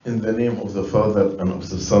In the name of the Father, and of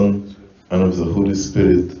the Son, and of the Holy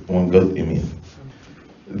Spirit, one God, Amen.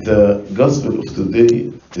 The Gospel of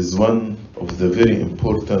today is one of the very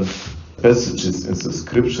important passages in the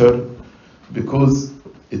Scripture because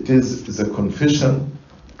it is the confession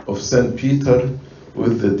of St. Peter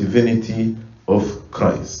with the divinity of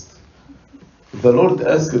Christ. The Lord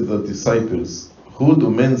asked the disciples, "Who do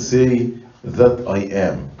men say that I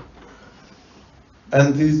am?"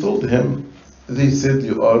 And they told him, they said,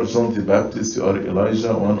 "You are John the Baptist, you are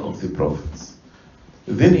Elijah, one of the prophets."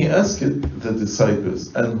 Then he asked the disciples,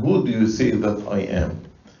 "And who do you say that I am?"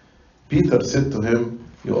 Peter said to him,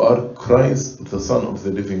 "You are Christ, the Son of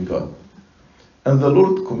the living God." And the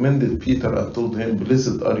Lord commended Peter and told him,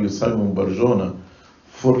 "Blessed are you, Simon Bar-Jonah,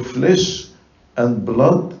 for flesh and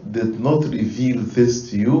blood did not reveal this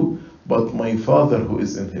to you, but my Father who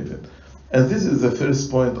is in heaven." And this is the first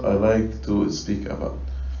point I like to speak about.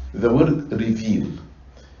 The word reveal.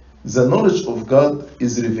 The knowledge of God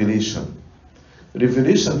is revelation.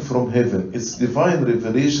 Revelation from heaven. It's divine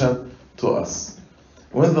revelation to us.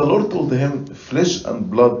 When the Lord told him, "Flesh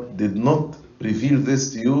and blood did not reveal this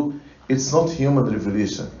to you," it's not human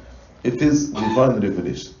revelation. It is divine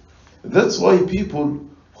revelation. That's why people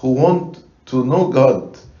who want to know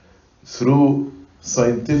God through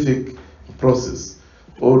scientific process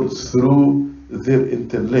or through their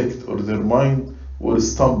intellect or their mind will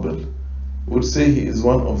stumble, will say he is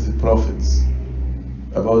one of the prophets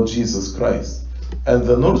about Jesus Christ. And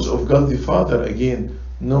the knowledge of God the Father, again,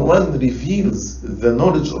 no one reveals the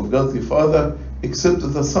knowledge of God the Father except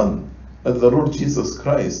the Son. And the Lord Jesus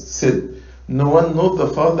Christ said, "No one knows the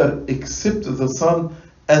Father except the Son,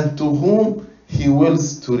 and to whom he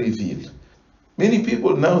wills to reveal." Many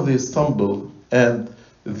people now they stumble and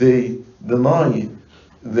they deny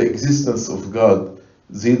the existence of God.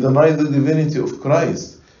 They deny the divinity of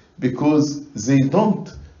Christ because they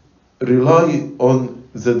don't rely on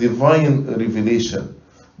the divine revelation,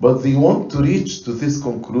 but they want to reach to this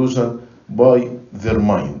conclusion by their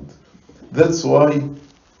mind. That's why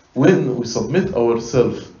when we submit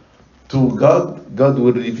ourselves to God, God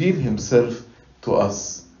will reveal himself to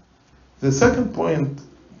us. The second point,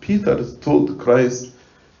 Peter told Christ,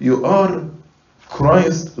 "You are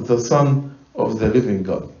Christ, the Son of the living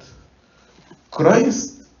God."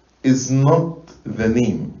 Christ is not the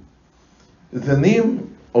name. The name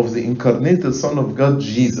of the incarnated Son of God,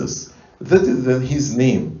 Jesus, that is his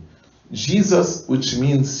name. Jesus, which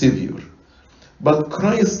means Savior. But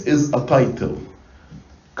Christ is a title.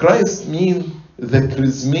 Christ means the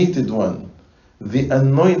charismated one, the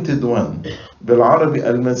anointed one. بالعربي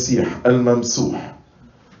المسيح الممسوح.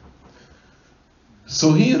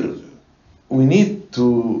 So here we need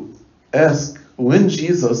to ask when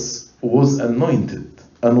Jesus was anointed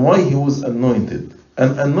and why he was anointed,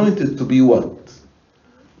 and anointed to be what?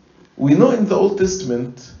 We know in the Old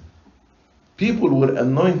Testament people were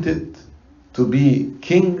anointed to be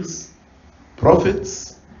kings,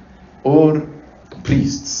 prophets, or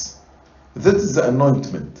priests. That is the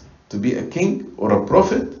anointment, to be a king or a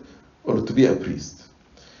prophet or to be a priest.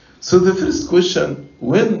 So the first question,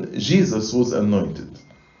 when Jesus was anointed?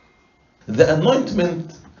 The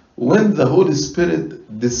anointment when the Holy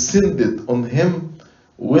Spirit descended on him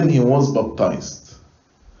when he was baptized.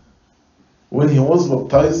 When he was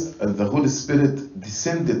baptized and the Holy Spirit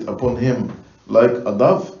descended upon him like a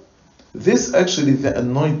dove, this actually the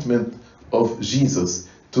anointment of Jesus,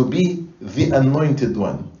 to be the anointed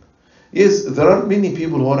one. Yes, there are many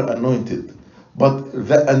people who are anointed, but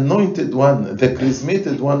the anointed one, the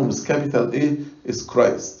charismated one with capital A, is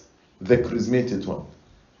Christ, the charismated one.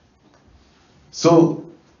 So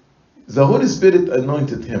the Holy Spirit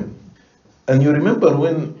anointed him. And you remember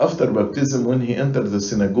when, after baptism, when he entered the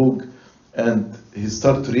synagogue and he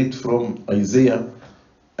started to read from Isaiah,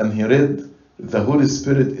 and he read, "The Holy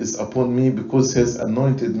Spirit is upon me because he has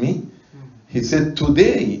anointed me." He said,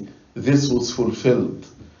 today this was fulfilled.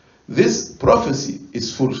 This prophecy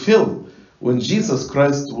is fulfilled when Jesus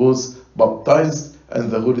Christ was baptized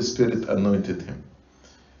and the Holy Spirit anointed him.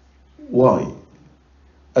 Why?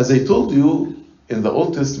 As I told you, in the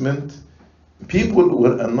Old Testament, people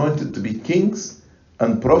were anointed to be kings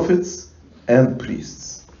and prophets and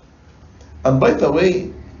priests. And by the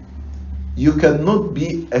way, you cannot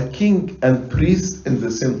be a king and priest in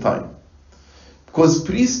the same time, because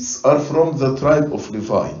priests are from the tribe of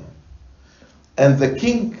Levi and the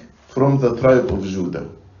king from the tribe of Judah.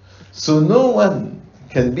 So no one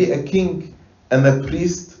can be a king and a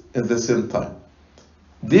priest in the same time.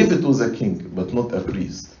 David was a king, but not a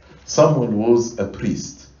priest. Samuel was a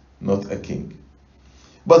priest, not a king.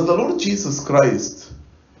 But the Lord Jesus Christ,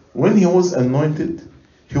 when he was anointed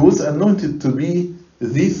to be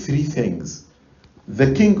these three things: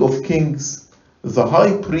 the King of Kings, the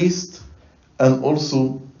High Priest, and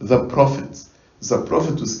also the Prophet. The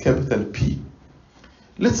Prophet with capital P.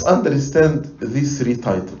 Let's understand these three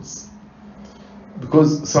titles.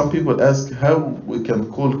 Because some people ask how we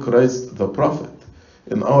can call Christ the Prophet.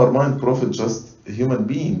 In our mind, Prophet just a human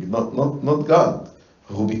being, not God,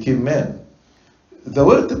 who became man. The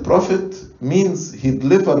word prophet means he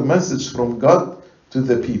delivered message from God to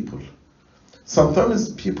the people.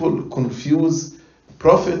 Sometimes people confuse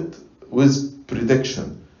prophet with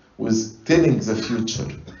prediction, with telling the future.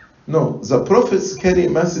 No, the prophets carry a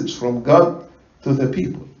message from God to the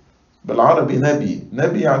people. بالعربي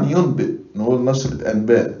نبي يعني ينبئ، نقول نشرة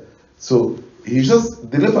أنباء. So he just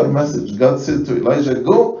delivered a message. God said to Elijah,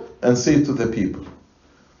 go and say to the people.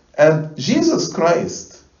 And Jesus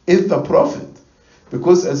Christ is the prophet.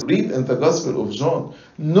 Because as we read in the Gospel of John,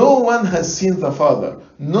 no one has seen the Father.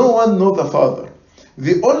 No one knows the Father.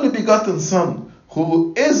 The only begotten Son,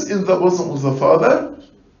 who is in the bosom of the Father,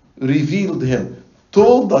 revealed him,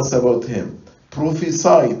 told us about him,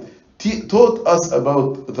 prophesied, taught us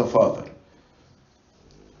about the Father.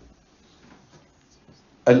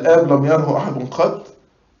 الآب لم يره أحد قط،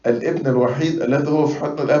 الابن الوحيد الذي هو في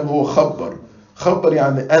حضن الآب هو خبر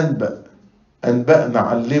يعني أنبأنا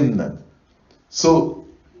علمنا. So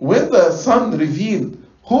when the Son revealed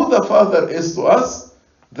who the Father is to us,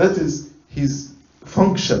 that is his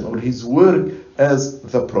function or his work as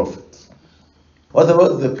the prophet. What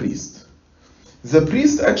about the priest? The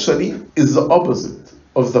priest actually is the opposite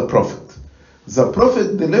of the prophet. The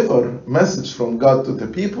prophet delivers message from God to the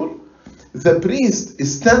people. The priest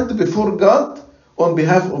stands before God on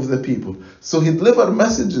behalf of the people. So he delivers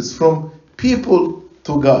messages from people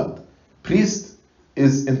to God. Priest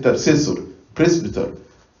is intercessor, presbyter,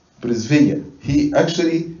 presbyter. He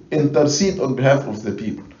actually intercedes on behalf of the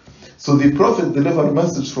people. So the prophet delivers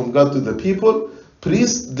message from God to the people.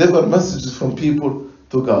 Priest delivers messages from people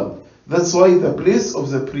to God. That's why the place of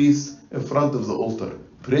the priest in front of the altar,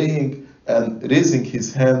 praying and raising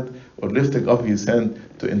his hand or lifting up his hand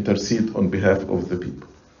to intercede on behalf of the people.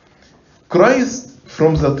 Christ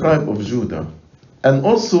from the tribe of Judah, and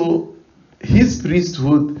also his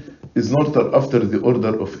priesthood is not after the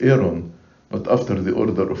order of Aaron, but after the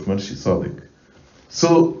order of Melchizedek.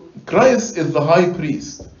 So Christ is the high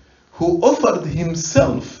priest who offered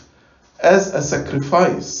himself as a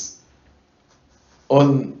sacrifice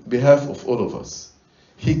on behalf of all of us.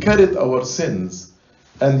 He carried our sins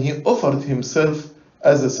and he offered himself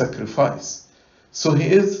as a sacrifice. So he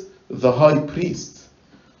is the high priest.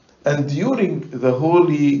 And during the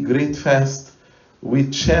Holy Great Fast, we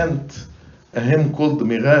chant a hymn called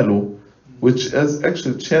Megalo, which is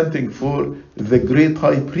actually chanting for the great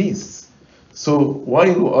high priests. So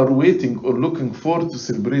while we are waiting or looking forward to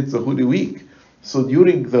celebrate the Holy Week, so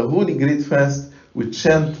during the Holy Great Fast, we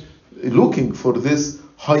chant looking for this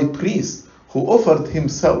high priest who offered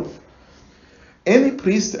himself. Any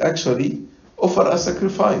priest actually offer a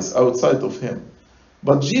sacrifice outside of him.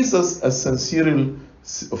 But Jesus, as St. Cyril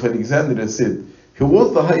of Alexandria said, he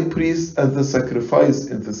was the high priest and the sacrifice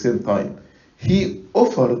at the same time. He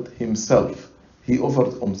offered himself. He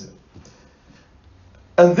offered himself.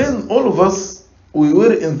 And then all of us, we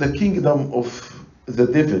were in the kingdom of the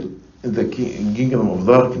devil, in the kingdom of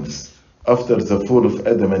darkness, after the fall of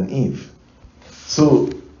Adam and Eve. So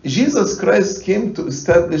Jesus Christ came to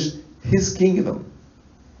establish his kingdom,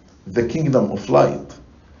 the kingdom of light.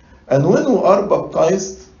 And when we are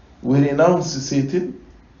baptized, we renounce Satan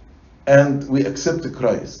and we accept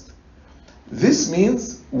Christ. This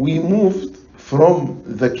means we moved from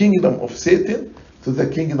the kingdom of Satan to the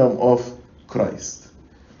kingdom of Christ.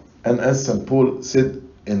 And as St. Paul said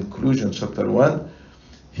in Colossians chapter 1,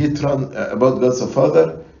 about God the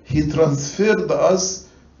Father, he transferred us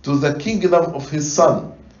to the kingdom of his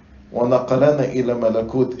Son. وَنَقَلَنَا إِلَى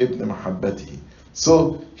مَلَكُوتِ ابْنِ مَحَبَّتِهِ.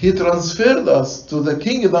 So he transferred us to the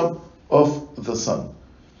kingdom of the Son.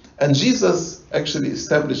 And Jesus actually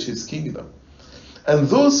established his kingdom. And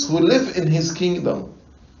those who live in his kingdom,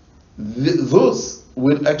 those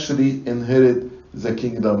will actually inherit the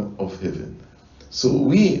kingdom of heaven. So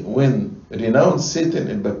we, when renounce Satan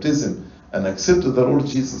in baptism and accept the Lord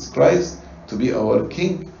Jesus Christ to be our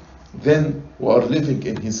King, then we are living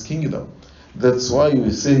in his kingdom. That's why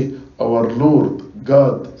we say our Lord,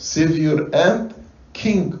 God, Savior, and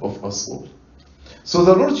King of us all. So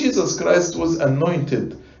the Lord Jesus Christ was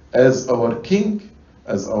anointed as our King,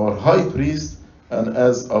 as our High Priest, and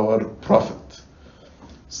as our Prophet.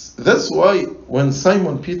 That's why when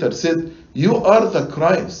Simon Peter said, "You are the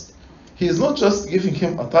Christ," he is not just giving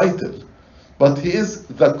him a title, but he is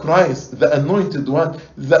the Christ, the anointed one,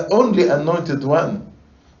 the only anointed one.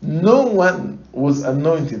 No one was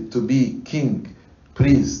anointed to be king,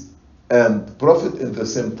 priest, and prophet at the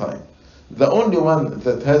same time. The only one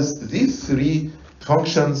that has these three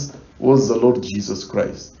functions was the Lord Jesus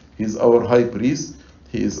Christ. He is our high priest,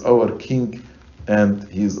 he is our king, and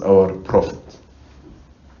he is our prophet.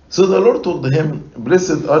 So the Lord told him,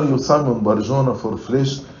 "Blessed are you, Simon Bar-Jonah, for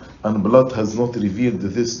flesh and blood has not revealed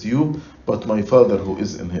this to you, but my Father who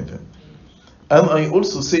is in heaven. And I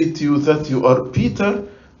also say to you that you are Peter,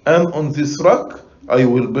 and on this rock I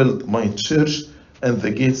will build my church, and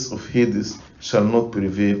the gates of Hades shall not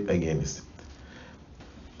prevail against it."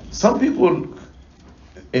 Some people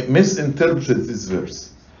misinterpret this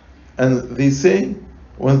verse, and they say,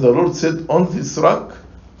 when the Lord said, "On this rock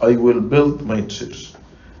I will build my church."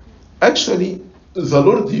 Actually, the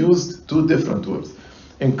Lord used two different words.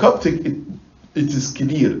 In Coptic, it is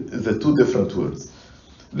clear, the two different words.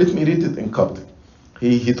 Let me read it in Coptic.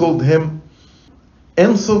 He told him,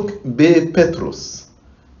 "Enthog be Petros."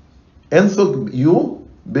 Enthog you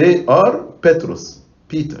be are Petros,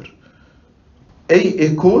 Peter. Ei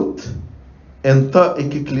ekot enta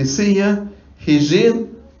ecclesia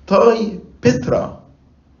higen tai Petra.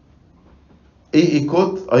 Ei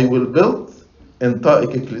ekot I will build enta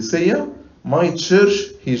ecclesia, my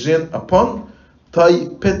church higen upon tai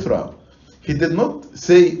Petra. He did not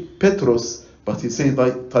say Petros, but he said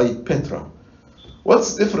tai Petra.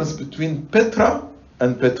 What's the difference between Petra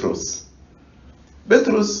and Petros?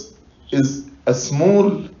 Petros is a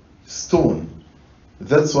small stone.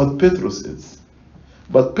 That's what Petros is.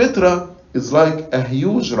 But Petra is like a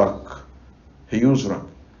huge rock. Huge rock.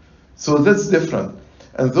 So that's different.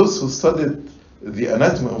 And those who studied the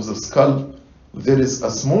anatomy of the skull, there is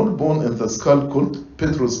a small bone in the skull called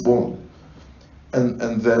Petrus bone. And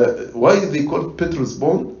why they call it Petrus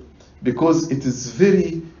bone? Because it is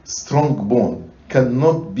very strong bone,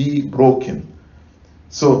 cannot be broken.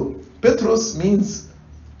 So Petrus means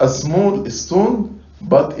a small stone,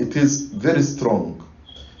 but it is very strong.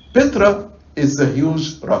 Petra is a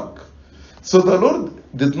huge rock. So the Lord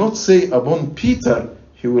did not say upon Peter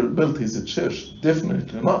he will build his church,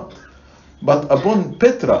 definitely not. But upon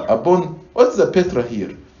Petra, what's the Petra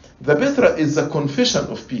here? The Petra is the confession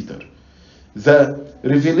of Peter. The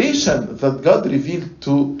revelation that God revealed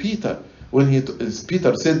to Peter when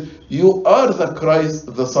Peter said, "You are the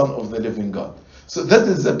Christ, the Son of the living God." So that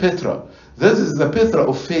is the Petra. That is the Petra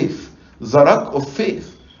of faith, the rock of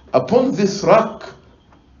faith. Upon this rock,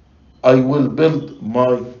 I will build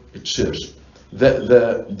my church,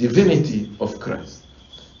 the divinity of Christ.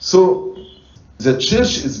 So the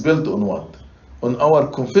church is built on what? On our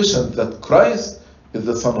confession that Christ is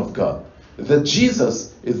the Son of God, that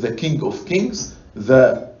Jesus is the King of Kings,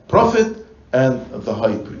 the prophet, and the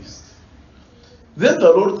high priest. Then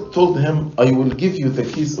the Lord told him, "I will give you the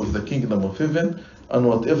keys of the kingdom of heaven, and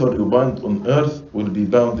whatever you bind on earth will be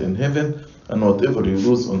bound in heaven, and whatever you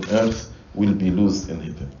loose on earth will be loosed in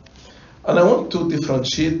heaven." And I want to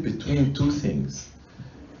differentiate between two things.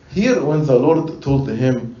 Here, when the Lord told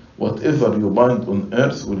him, "Whatever you bind on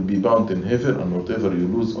earth will be bound in heaven, and whatever you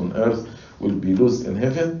loose on earth will be loosed in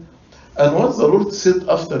heaven," and what the Lord said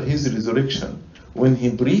after his resurrection, when he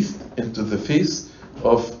breathed into the face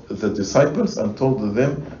of the disciples and told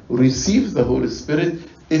them, "Receive the Holy Spirit.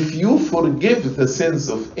 If you forgive the sins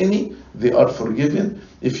of any, they are forgiven.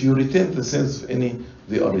 If you retain the sins of any,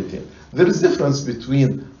 they are retained." There is a difference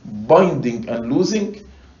between binding and loosing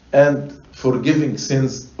and forgiving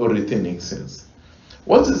sins or retaining sins.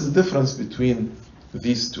 What is the difference between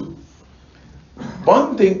these two?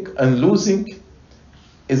 Binding and loosing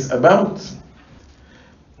is about,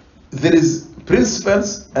 there is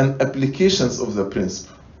principles and applications of the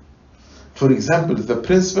principle. For example, the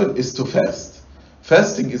principle is to fast.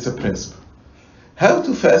 Fasting is a principle. How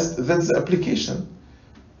to fast, that's the application.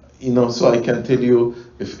 So I can tell you,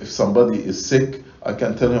 if somebody is sick, I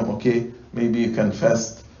can tell him, okay, maybe you can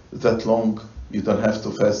fast that long. You don't have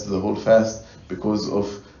to fast the whole fast because of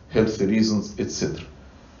healthy reasons, etc.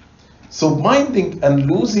 So binding and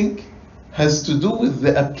loosing has to do with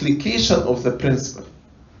the application of the principle,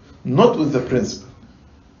 not with the principle.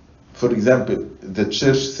 For example, the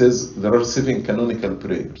church says there are 7 canonical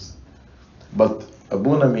prayers, but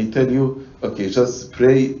Abuna may tell you, okay, just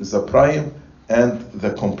pray the prime and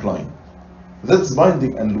the compline. That's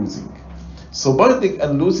binding and loosing. So binding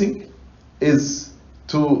and loosing is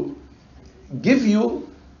to give you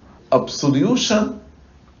absolution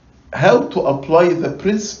how to apply the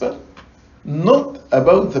principle, not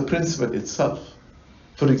about the principle itself.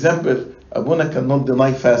 For example, Abuna cannot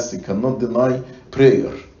deny fasting, cannot deny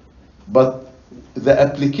prayer, but the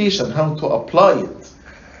application, how to apply it,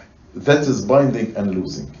 that is binding and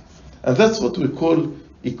loosing. And that's what we call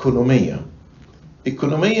economia.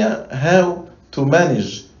 Economia, how to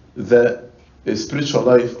manage the spiritual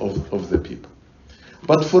life of the people.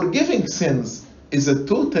 But forgiving sins is a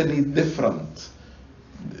totally different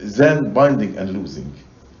than binding and losing.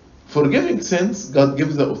 Forgiving sins, God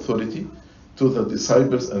gives the authority to the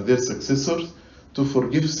disciples and their successors to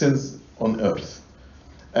forgive sins on earth.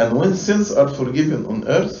 And when sins are forgiven on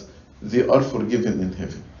earth, they are forgiven in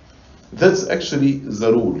heaven. That's actually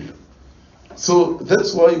the rule. So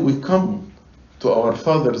that's why we come to our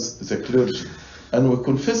fathers, the clergy, and we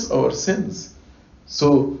confess our sins.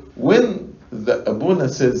 So when the Abuna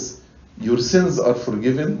says, your sins are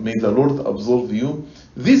forgiven, may the Lord absolve you,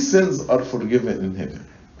 these sins are forgiven in heaven.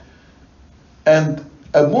 And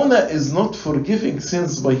Abuna is not forgiving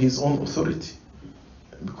sins by his own authority,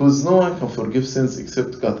 because no one can forgive sins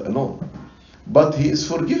except God alone. But he is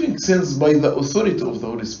forgiving sins by the authority of the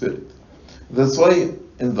Holy Spirit. That's why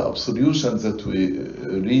in the absolutions that we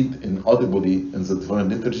read in audibly in the Divine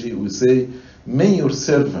Liturgy, we say, may your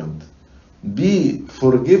servant be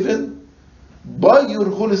forgiven by your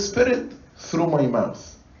Holy Spirit through my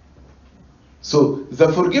mouth. So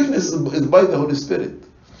the forgiveness is by the Holy Spirit,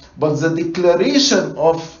 but the declaration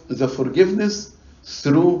of the forgiveness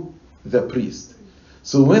through the priest.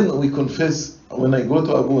 So when we confess, when I go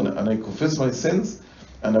to Abuna and I confess my sins,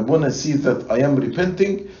 and Abuna sees that I am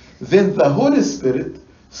repenting, then the Holy Spirit,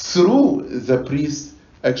 through the priest,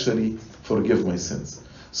 actually forgive my sins.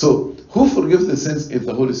 So who forgives the sins is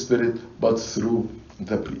the Holy Spirit, but through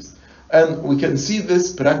the priest. And we can see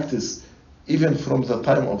this practice even from the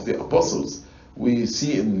time of the apostles. We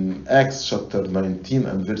see in Acts chapter 19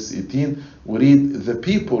 and verse 18, we read, the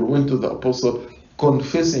people went to the apostle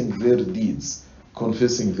confessing their deeds.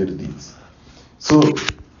 Confessing their deeds. So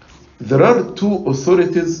there are two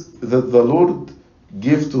authorities that the Lord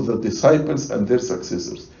gave to the disciples and their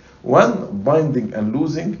successors. One, binding and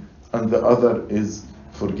losing, and the other is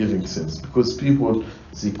forgiving sins. Because people,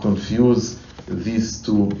 they confuse these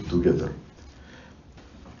two together.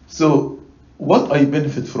 So what I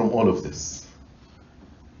benefit from all of this?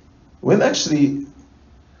 When actually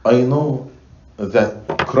I know that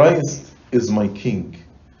Christ is my King,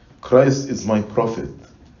 Christ is my prophet,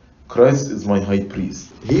 Christ is my high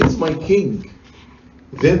priest, He is my King,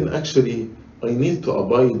 then actually I need to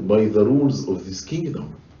abide by the rules of this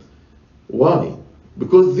kingdom. Why?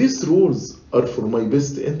 Because these rules are for my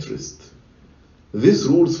best interest. These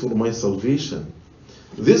rules for my salvation.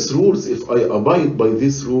 These rules, if I abide by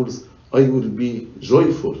these rules, I will be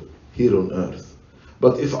joyful here on earth.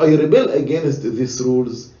 But if I rebel against these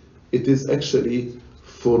rules, it is actually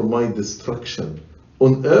for my destruction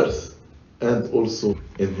on earth and also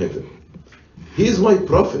in heaven. He is my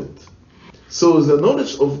prophet. So the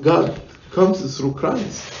knowledge of God comes through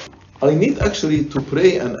Christ. I need actually to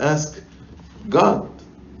pray and ask God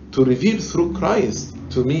to reveal through Christ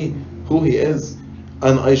to me who He is,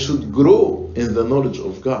 and I should grow in the knowledge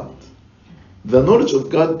of God. The knowledge of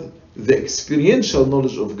God, the experiential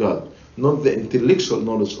knowledge of God, not the intellectual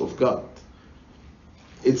knowledge of God.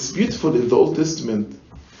 It's beautiful in the Old Testament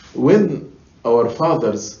when our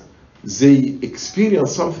fathers, they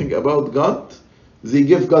experience something about God, they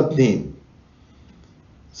give God name.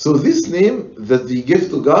 So this name that they give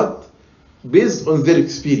to God based on their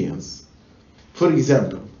experience. For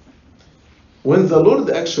example, when the Lord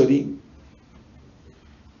actually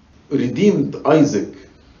redeemed Isaac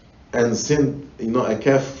and sent a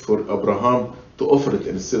calf for Abraham to offer it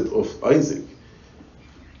instead of Isaac,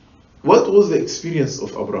 what was the experience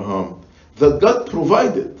of Abraham? That God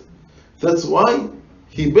provided. That's why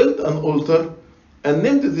he built an altar and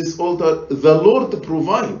named this altar, the Lord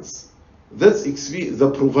provides. That's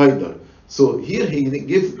the provider. So here he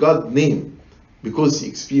gave God name because he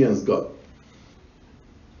experienced God.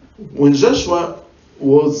 When Joshua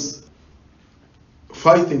was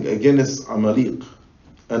fighting against Amalek,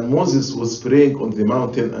 and Moses was praying on the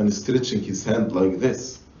mountain and stretching his hand like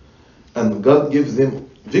this, and God gave them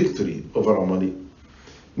victory over Amalek.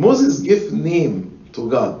 Moses gave name to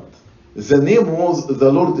God. The name was,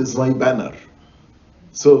 the Lord is my banner.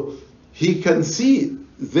 So he can see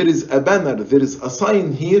there is a banner, there is a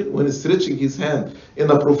sign here when stretching his hand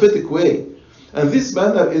in a prophetic way. And this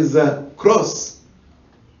banner is a cross.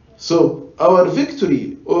 So our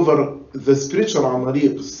victory over the spiritual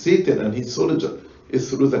Amalek, Satan and his soldier, is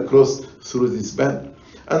through the cross, through this banner.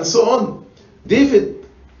 And so on. David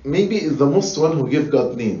maybe is the most one who gave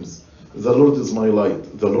God names. The Lord is my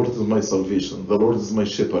light, the Lord is my salvation, the Lord is my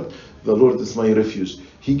shepherd, the Lord is my refuge.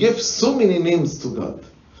 He gave so many names to God.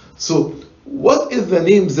 So what is the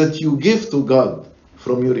names that you give to God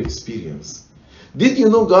from your experience? Did you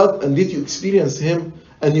know God and did you experience Him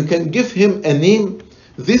and you can give Him a name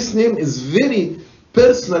This name is very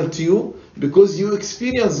personal to you because you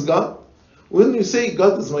experience God. When you say,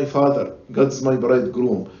 God is my Father, God is my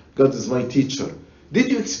bridegroom, God is my teacher,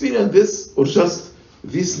 did you experience this, or just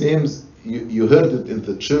these names, you heard it in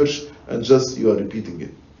the church and just you are repeating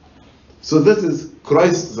it? So that is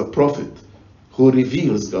Christ the prophet who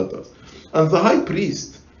reveals God us. And the high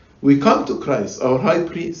priest, we come to Christ, our high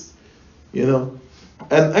priest, and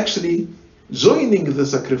actually joining the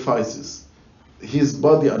sacrifices, his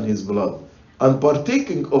body and his blood, and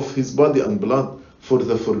partaking of his body and blood for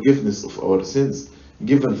the forgiveness of our sins,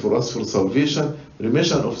 given for us for salvation,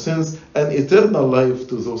 remission of sins, and eternal life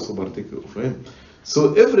to those who partake of him.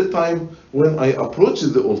 So every time when I approach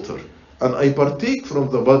the altar and I partake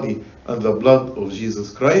from the body and the blood of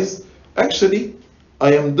Jesus Christ, actually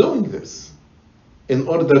I am doing this in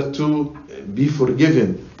order to be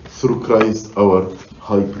forgiven through Christ our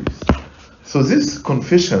high priest. So this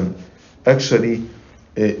confession actually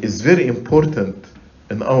is very important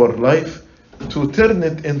in our life, to turn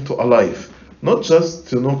it into a life. Not just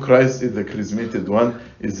to know Christ is the charismatic one,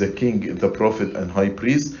 is the king, the prophet, and high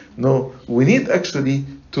priest. No, we need actually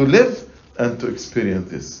to live and to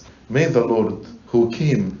experience this. May the Lord, who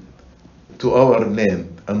came to our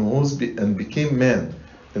land and became man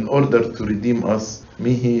in order to redeem us,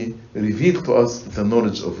 may he reveal to us the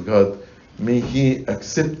knowledge of God. May he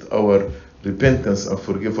accept our repentance and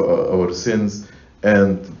forgive our sins,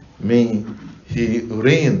 and may he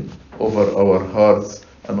reign over our hearts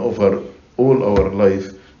and over all our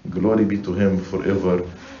life. Glory be to him forever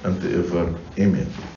and ever. Amen.